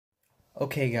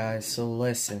Okay guys, so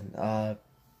listen, I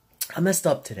messed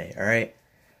up today, alright?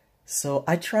 So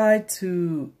I tried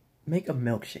to make a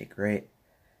milkshake, right?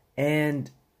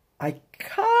 And I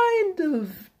kind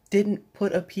of didn't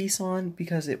put a piece on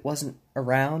because it wasn't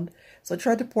around. So I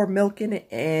tried to pour milk in it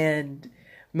and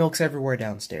milk's everywhere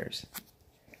downstairs.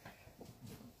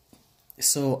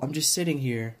 So I'm just sitting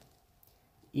here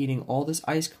eating all this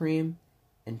ice cream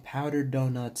and powdered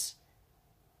donuts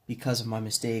because of my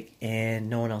mistake, and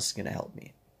no one else is gonna help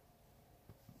me.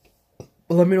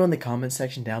 Well, let me know in the comment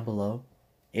section down below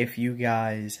if you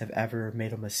guys have ever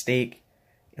made a mistake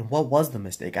and what was the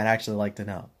mistake. I'd actually like to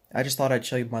know. I just thought I'd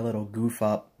show you my little goof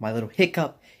up, my little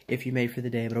hiccup if you made for the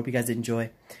day, but I hope you guys did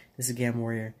enjoy. This is Gam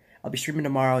Warrior. I'll be streaming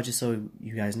tomorrow just so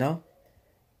you guys know.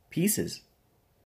 Pieces.